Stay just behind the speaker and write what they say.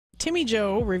Timmy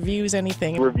Joe reviews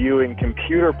anything. Reviewing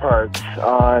computer parts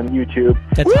on YouTube.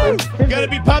 That's fine. Gotta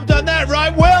be pumped on that,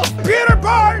 right, Will? Computer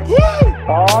parts! Woo!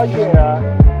 Oh,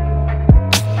 yeah.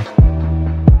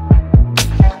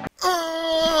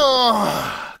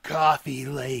 Oh, Coffee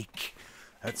Lake.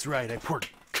 That's right, I poured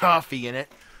coffee in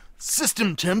it.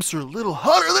 System temps are a little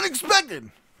hotter than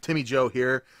expected. Timmy Joe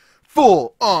here.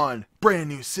 Full on brand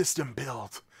new system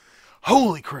build.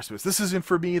 Holy Christmas. This isn't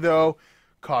for me though.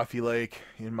 Coffee Lake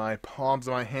in my palms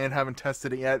of my hand. Haven't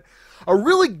tested it yet. A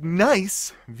really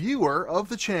nice viewer of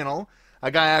the channel. A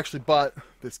guy actually bought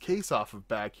this case off of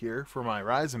back here for my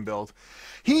Ryzen build.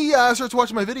 He starts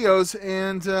watching my videos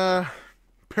and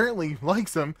apparently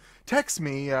likes them. Texts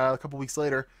me a couple weeks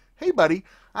later. Hey buddy,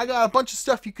 I got a bunch of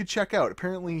stuff you could check out.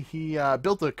 Apparently he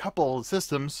built a couple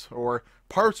systems or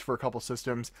parts for a couple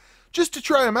systems just to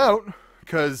try them out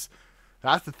because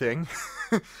that's the thing.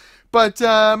 But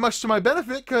much to my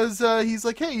benefit, because he's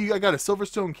like, hey, I got a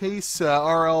Silverstone case,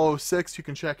 RL06, you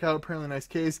can check out. Apparently nice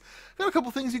case. Got a couple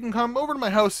things you can come over to my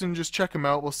house and just check them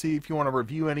out. We'll see if you want to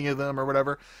review any of them or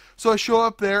whatever. So I show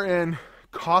up there and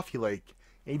Coffee Lake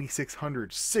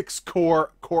 8600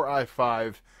 6-core Core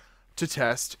i5 to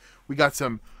test. We got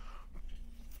some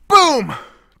boom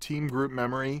team group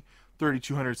memory,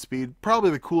 3200 speed, probably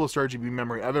the coolest RGB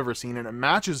memory I've ever seen, and it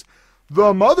matches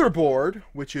the motherboard,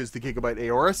 which is the Gigabyte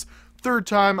Aorus. Third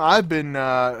time I've been,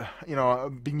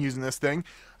 been using this thing.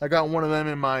 I got one of them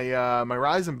in my my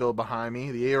Ryzen build behind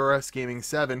me, the Aorus Gaming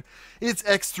 7. It's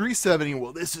X370.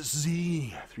 Well, this is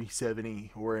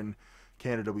Z370, or in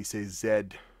Canada we say Z.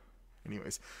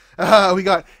 Anyways, we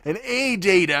got an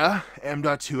ADATA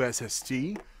M.2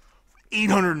 SSD,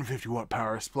 850 watt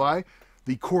power supply,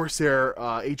 the Corsair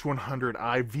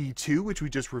H100i V2, which we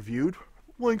just reviewed.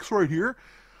 Links right here.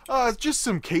 Just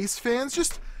some case fans,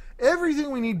 just everything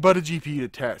we need but a GPU to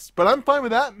test. But I'm fine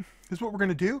with that. This is what we're going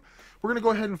to do. We're going to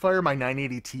go ahead and fire my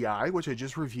 980 Ti, which I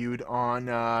just reviewed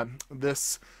on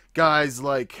this guy's,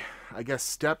 like, I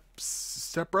guess,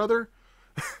 stepbrother.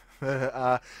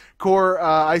 Core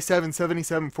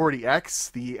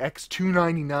i7-7740X, the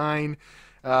X299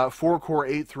 4-core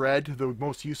 8-thread, the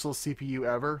most useless CPU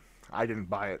ever. I didn't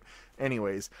buy it.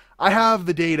 Anyways, I have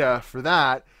the data for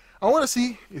that. I want to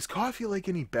see, is Coffee Lake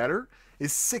any better?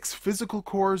 Is 6 physical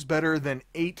cores better than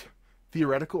 8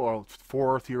 theoretical, or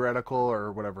 4 theoretical,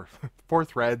 or whatever, 4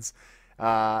 threads,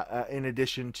 in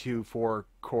addition to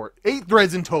 8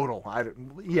 threads in total?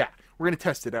 Yeah, we're going to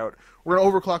test it out. We're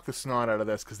going to overclock the snot out of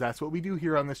this, because that's what we do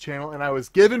here on this channel, and I was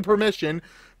given permission to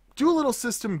do a little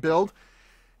system build,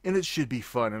 and it should be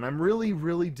fun, and I'm really,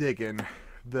 really digging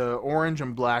the orange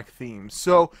and black themes.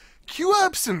 So cue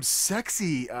up some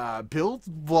sexy build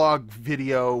vlog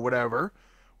video, whatever.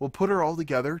 We'll put her all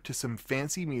together to some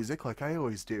fancy music like I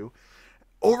always do.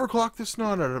 Overclock the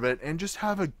snot out of it and just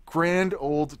have a grand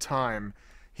old time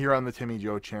here on the Timmy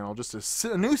Joe channel. Just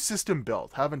a new system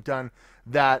build. Haven't done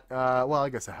that, well, I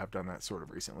guess I have done that sort of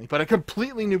recently. But a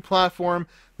completely new platform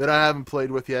that I haven't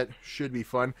played with yet. Should be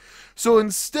fun. So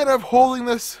instead of holding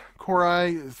this Core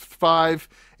i5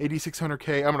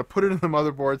 8600K, I'm going to put it in the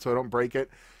motherboard so I don't break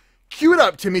it. Cue it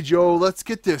up, Timmy Joe. Let's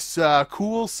get this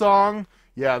cool song.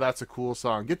 Yeah, that's a cool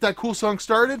song. Get that cool song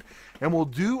started, and we'll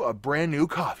do a brand new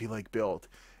Coffee Lake build.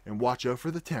 And watch out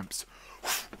for the temps.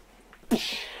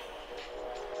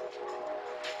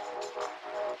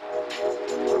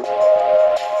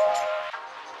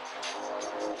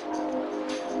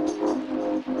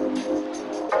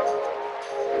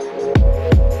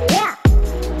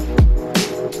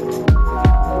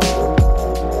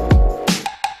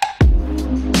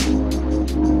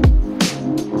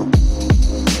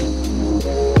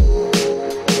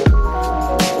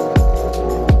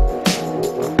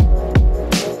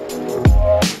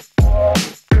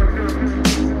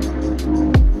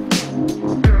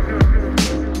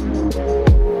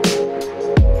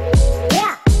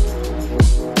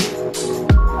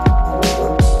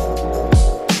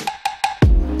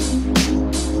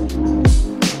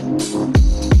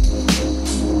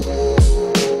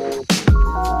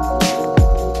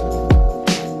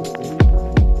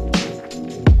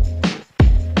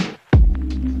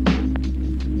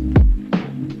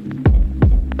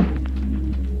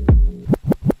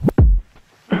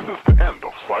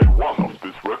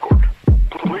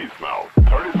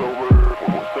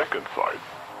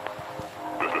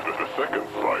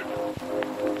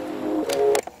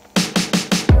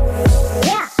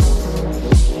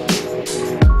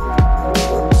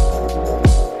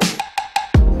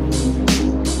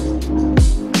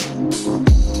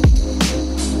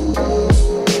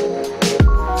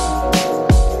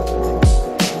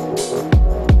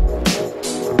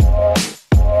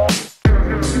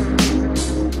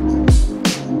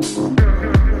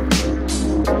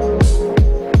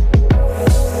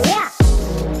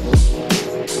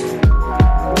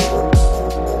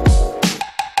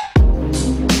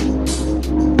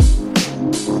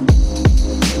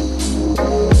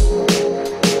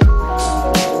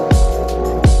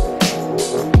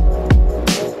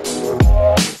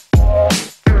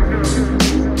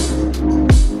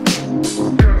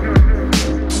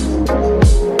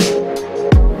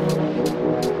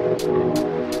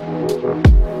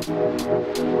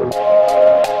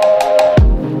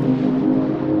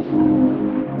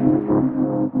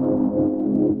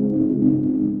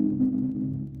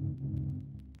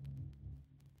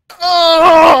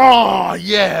 Oh,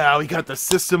 yeah, we got the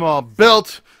system all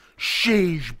built.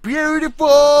 She's beautiful.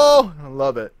 I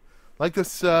love it. Like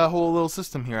this whole little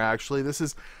system here, actually. This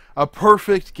is a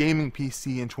perfect gaming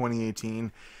PC in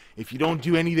 2018. If you don't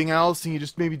do anything else and you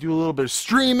just maybe do a little bit of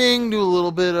streaming, do a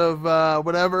little bit of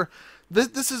whatever,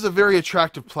 this is a very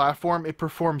attractive platform. It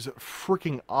performs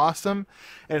freaking awesome.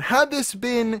 And had this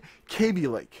been Kaby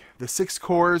Lake, the 6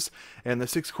 cores, and the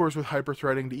 6 cores with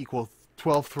hyperthreading to equal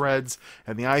 12 threads,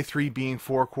 and the i3 being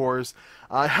 4 cores,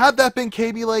 had that been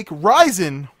Kaby Lake,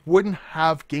 Ryzen wouldn't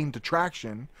have gained the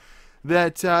traction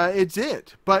that it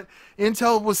did. But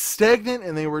Intel was stagnant,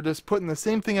 and they were just putting the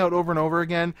same thing out over and over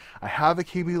again. I have a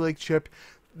Kaby Lake chip.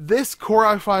 This Core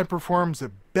i5 performs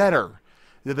better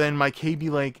than my Kaby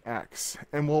Lake X,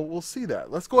 and we'll see that.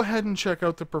 Let's go ahead and check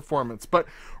out the performance. But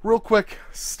real quick,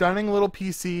 stunning little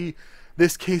PC.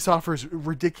 This case offers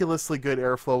ridiculously good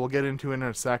airflow. We'll get into it in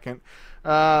a second.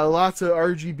 Lots of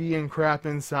RGB and crap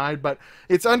inside, but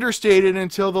it's understated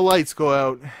until the lights go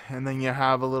out, and then you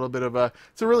have a little bit of a...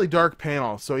 It's a really dark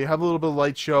panel, so you have a little bit of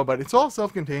light show, but it's all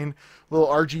self-contained. Little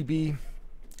RGB,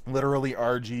 literally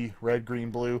RG, red,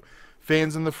 green, blue.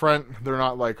 Fans in the front. They're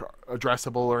not like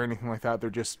addressable or anything like that. They're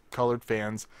just colored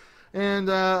fans. And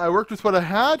I worked with what I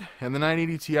had, and the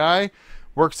 980 Ti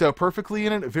works out perfectly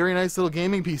in it. A very nice little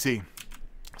gaming PC.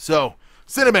 So,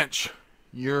 Cinebench,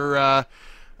 you're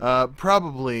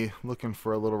probably looking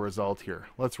for a little result here.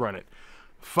 Let's run it.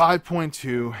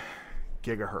 5.2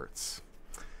 gigahertz,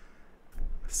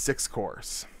 6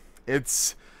 cores.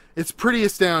 It's pretty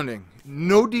astounding.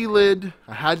 No D-lid.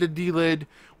 I had to D-lid.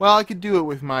 Well, I could do it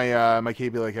with my my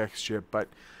Kaby Lake X chip, but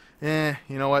you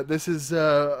know what? This is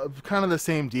kind of the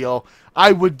same deal.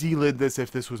 I would D-lid this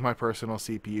if this was my personal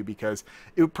CPU, because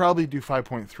it would probably do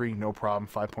 5.3, no problem,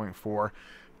 5.4.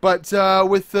 But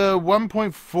with the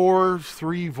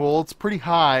 1.43 volts, pretty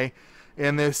high,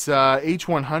 and this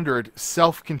H100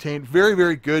 self-contained, very,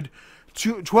 very good,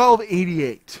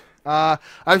 1288.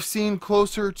 I've seen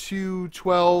closer to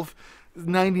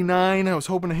 1299. I was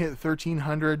hoping to hit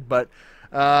 1300, but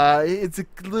it's a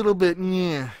little bit,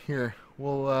 yeah, here.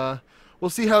 We'll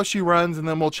see how she runs, and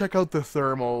then we'll check out the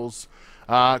thermals,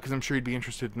 because I'm sure you'd be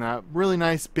interested in that. Really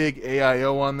nice big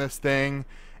AIO on this thing,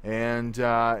 and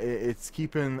it's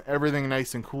keeping everything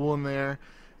nice and cool in there.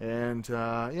 And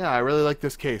yeah, I really like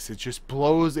this case. It just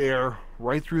blows air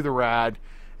right through the rad.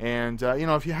 And you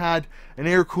know, if you had an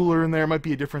air cooler in there, it might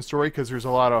be a different story, because there's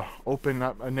a lot of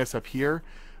openness up here.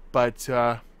 But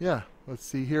yeah, let's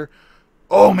see here.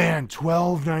 Oh man,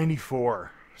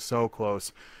 1294, so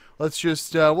close. Let's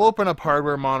just, we'll open up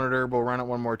hardware monitor, we'll run it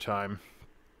one more time,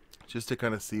 just to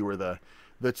kind of see where the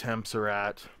temps are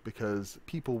at, because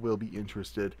people will be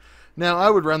interested. Now,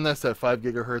 I would run this at 5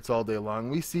 gigahertz all day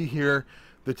long. We see here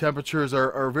the temperatures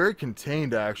are very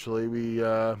contained, actually. We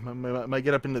might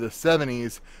get up into the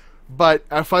 70s, but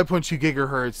at 5.2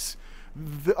 gigahertz,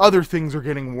 the other things are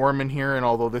getting warm in here, and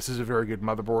although this is a very good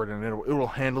motherboard and it will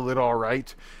handle it all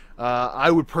right, I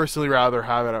would personally rather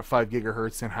have it at 5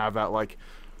 gigahertz and have that like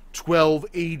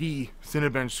 1280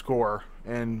 Cinebench score,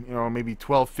 and you know, maybe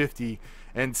 1250,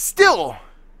 and still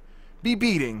be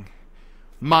beating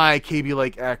my Kaby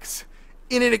Lake X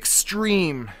in an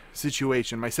extreme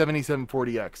situation, my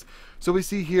 7740X. So we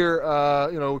see here,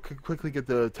 you know, quickly get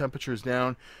the temperatures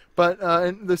down, but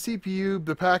and the CPU,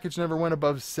 the package never went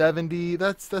above 70.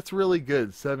 That's really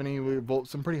good. 70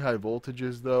 volts, some pretty high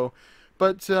voltages though.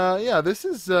 But yeah, this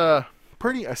is a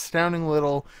pretty astounding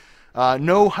little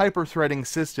no hyper-threading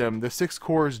system. The 6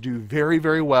 cores do very,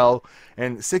 very well,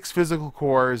 and 6 physical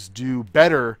cores do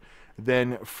better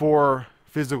than 4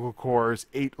 physical cores,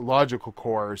 8 logical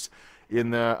cores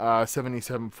in the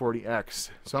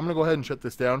 7740X. So I'm going to go ahead and shut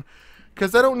this down,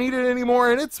 because I don't need it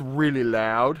anymore, and it's really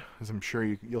loud, as I'm sure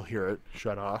you'll hear it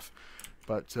shut off.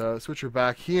 But switch her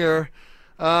back here.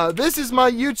 This is my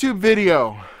YouTube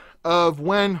video of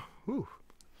when... Ooh,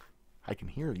 I can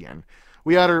hear again.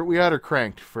 We had her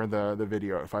cranked for the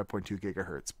video at 5.2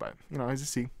 gigahertz, but you know, as you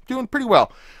see, doing pretty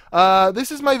well.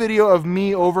 This is my video of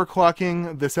me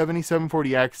overclocking the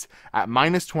 7740X at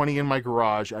 -20 in my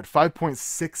garage at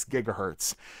 5.6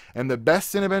 gigahertz, and the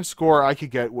best Cinebench score I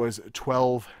could get was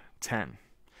 1210.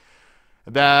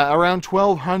 Around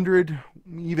 1200,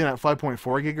 even at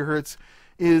 5.4 gigahertz,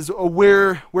 is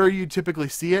where you typically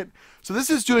see it. So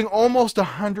this is doing almost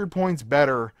 100 points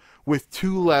better with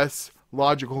 2 less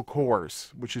logical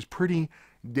cores, which is pretty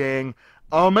dang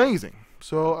amazing.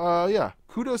 So yeah,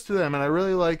 kudos to them, and I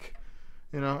really like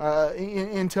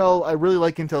Intel, I really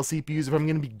like Intel CPUs. If I'm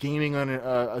going to be gaming on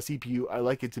a CPU, I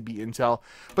like it to be Intel.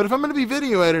 But if I'm going to be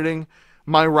video editing,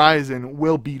 my Ryzen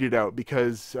will beat it out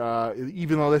because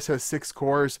even though this has 6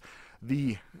 cores,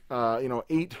 the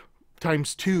 8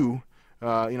 times 2,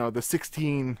 the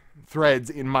 16 threads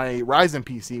in my Ryzen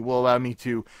PC will allow me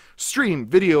to stream,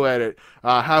 video edit,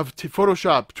 have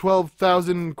Photoshop,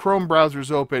 12,000 Chrome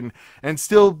browsers open, and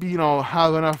still be,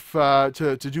 have enough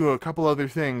to do a couple other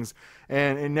things,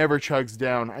 and it never chugs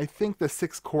down. I think the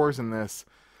 6 cores in this,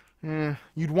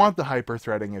 you'd want the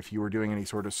hyper-threading if you were doing any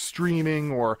sort of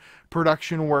streaming or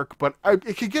production work, but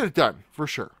it could get it done, for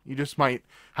sure. You just might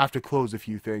have to close a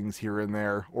few things here and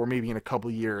there, or maybe in a couple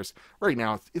years. Right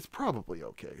now, it's probably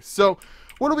okay. So,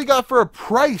 what do we got for a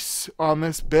price on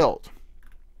this build?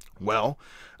 Well,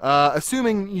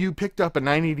 assuming you picked up a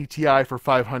 980 Ti for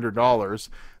 $500,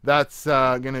 that's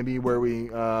going to be where we,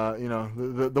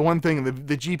 the one thing,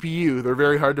 the GPU, they're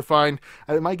very hard to find.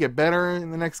 It might get better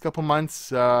in the next couple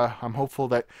months. I'm hopeful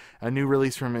that a new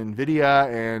release from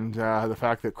NVIDIA and the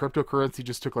fact that cryptocurrency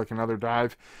just took like another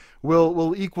dive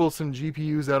will equal some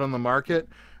GPUs out on the market.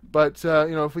 But,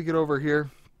 if we get over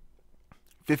here,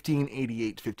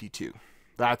 1588.52.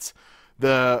 That's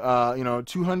the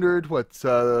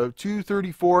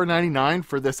 234.99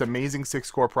 for this amazing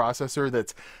 6-core processor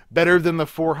that's better than the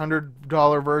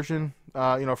 $400 version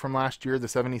from last year, the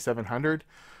 7700,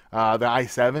 the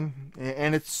i7,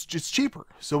 and it's just cheaper.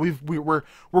 So we're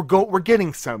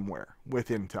getting somewhere with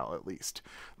Intel, at least.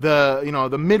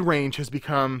 The mid-range has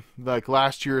become like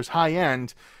last year's high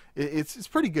end. It's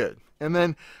pretty good. And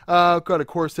then got a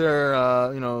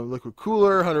Corsair, liquid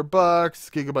cooler, $100,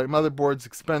 gigabyte motherboard's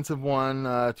expensive one,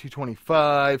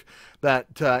 $225.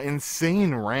 That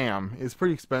insane RAM is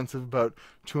pretty expensive, about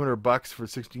 $200 for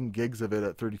 16 gigs of it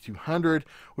at $3,200.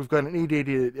 We've got an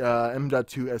 888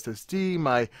 M.2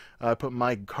 SSD. I put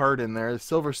my card in there.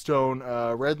 Silverstone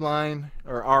Redline,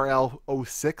 or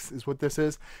RL06 is what this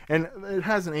is, and it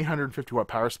has an 850 watt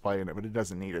power supply in it, but it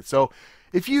doesn't need it. So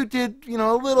if you did,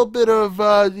 a little bit of,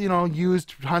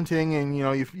 used hunting, and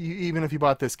even if you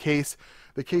bought this case,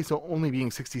 the case only being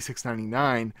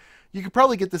 $66.99, you could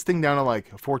probably get this thing down to like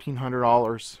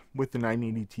 $1,400 with the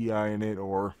 980 Ti in it,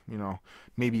 or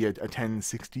maybe a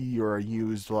 1060, or a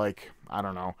used, like, I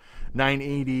don't know,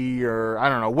 980, or I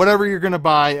don't know, whatever you're gonna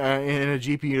buy in a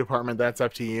GPU department. That's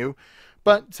up to you.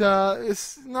 But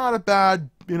it's not a bad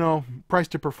price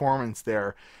to performance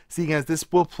there, seeing as this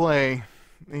will play,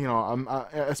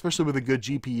 especially with a good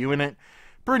GPU in it,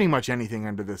 pretty much anything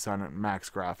under the sun at max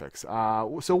graphics.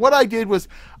 So what I did was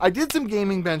I did some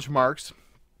gaming benchmarks,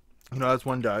 as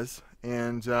one does,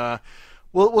 and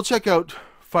we'll check out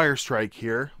Firestrike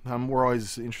here. We're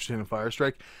always interested in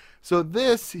Firestrike. So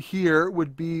this here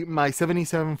would be my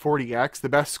 7740X, the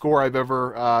best score I've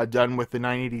ever done with the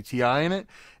 980 Ti in it,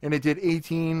 and it did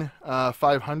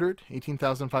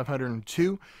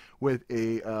 18,502 with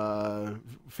a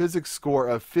physics score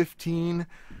of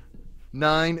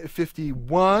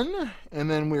 15,951,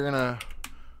 and then we're gonna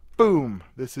boom.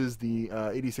 This is the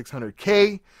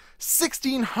 8600k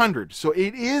 1600, so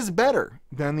it is better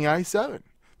than the i7.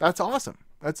 That's awesome.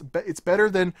 It's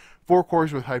better than 4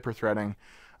 cores with hyper-threading,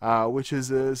 which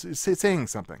is saying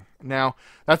something. Now,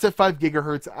 that's at 5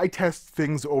 gigahertz. I test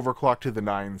things overclocked to the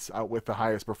 9s with the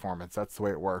highest performance. That's the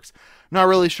way it works. Not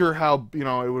really sure how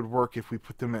it would work if we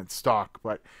put them in stock,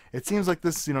 but it seems like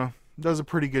this does a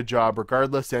pretty good job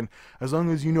regardless. And as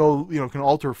long as can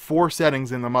alter 4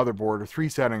 settings in the motherboard, or 3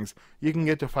 settings, you can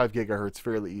get to 5 gigahertz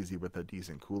fairly easy with a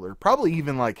decent cooler. Probably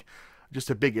even like just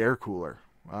a big air cooler.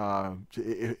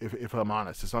 If I'm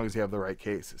honest, as long as you have the right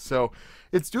case. So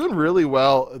it's doing really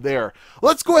well there.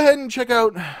 Let's go ahead and check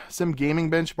out some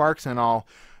gaming benchmarks, and I'll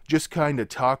just kind of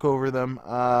talk over them.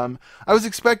 I was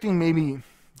expecting maybe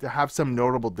to have some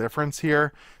notable difference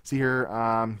here. See here,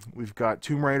 we've got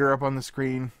Tomb Raider up on the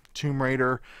screen. Tomb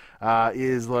Raider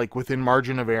is like within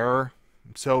margin of error.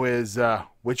 So is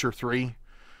Witcher 3.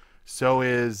 So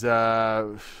is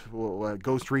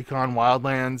Ghost Recon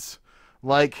Wildlands.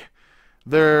 Like,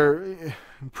 they're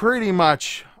pretty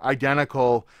much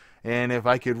identical, and if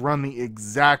I could run the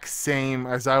exact same,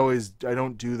 as I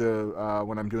don't do the,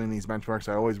 when I'm doing these benchmarks,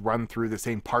 I always run through the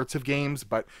same parts of games,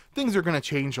 but things are going to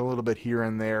change a little bit here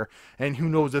and there, and who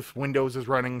knows if Windows is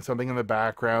running something in the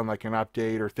background, like an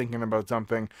update or thinking about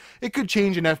something. It could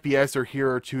change an FPS or here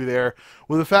or two there.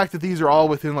 Well, the fact that these are all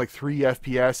within like 3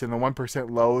 FPS and the 1%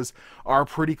 lows are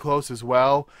pretty close as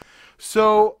well.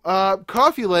 So,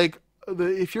 Coffee Lake,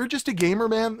 if you're just a gamer,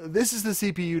 man, this is the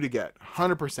CPU to get,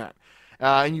 100%.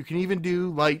 And you can even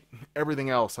do like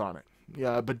everything else on it.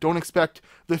 Yeah, but don't expect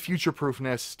the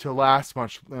future-proofness to last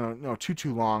much,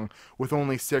 too long with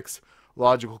only 6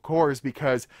 logical cores,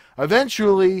 because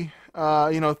eventually,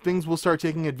 things will start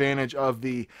taking advantage of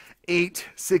the 8,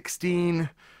 16.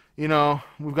 We've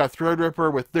got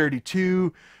Threadripper with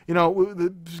 32.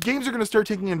 The games are going to start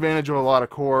taking advantage of a lot of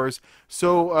cores.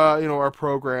 So, our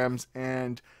programs.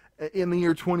 And in the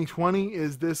year 2020,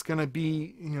 is this going to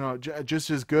be, just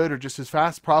as good or just as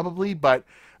fast? Probably. But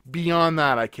beyond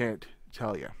that, I can't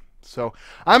tell you. So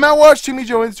I'm at Watch Timmy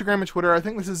Joe, Instagram and Twitter. I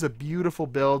think this is a beautiful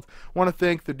build. Want to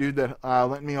thank the dude that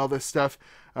lent me all this stuff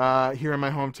here in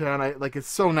my hometown. It's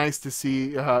so nice to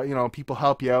see people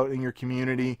help you out in your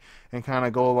community and kind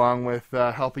of go along with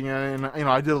helping you. And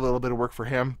I did a little bit of work for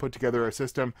him, put together a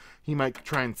system. He might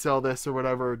try and sell this or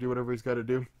whatever, or do whatever he's got to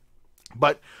do.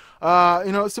 But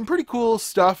some pretty cool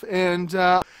stuff. And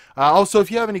also, if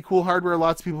you have any cool hardware,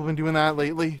 lots of people have been doing that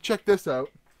lately. Check this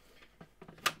out.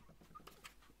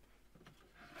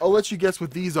 I'll let you guess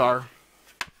what these are.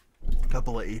 A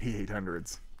couple of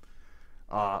 8800s.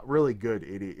 Really good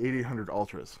 8800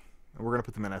 Ultras. And we're going to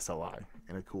put them in SLI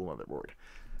in a cool motherboard.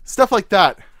 Stuff like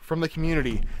that from the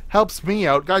community helps me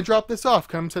out. Guy dropped this off.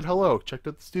 Come and said hello. Checked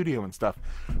out the studio and stuff.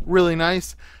 Really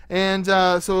nice. And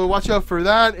so watch out for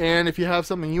that. And if you have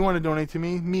something you want to donate to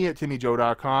me at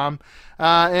timmyjoe.com.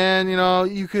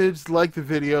 And, you could like the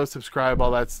video, subscribe,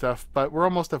 all that stuff. But we're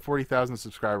almost at 40,000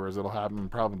 subscribers. It'll happen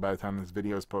probably by the time this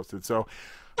video is posted. So,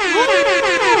 thanks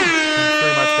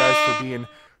very much, guys, for being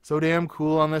so damn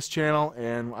cool on this channel,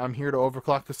 and I'm here to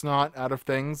overclock the snot out of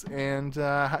things and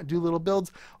do little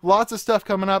builds. Lots of stuff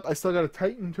coming up. I still got a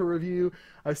Titan to review.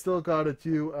 I still got to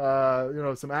do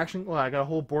some action. Well, I got a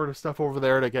whole board of stuff over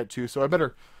there to get to, so I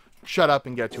better shut up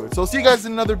and get to it. So I'll see you guys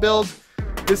in another build.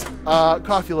 This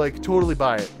Coffee Lake, totally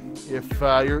buy it. If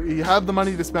you have the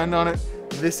money to spend on it,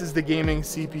 this is the gaming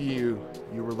CPU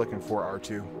you were looking for,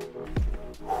 R2.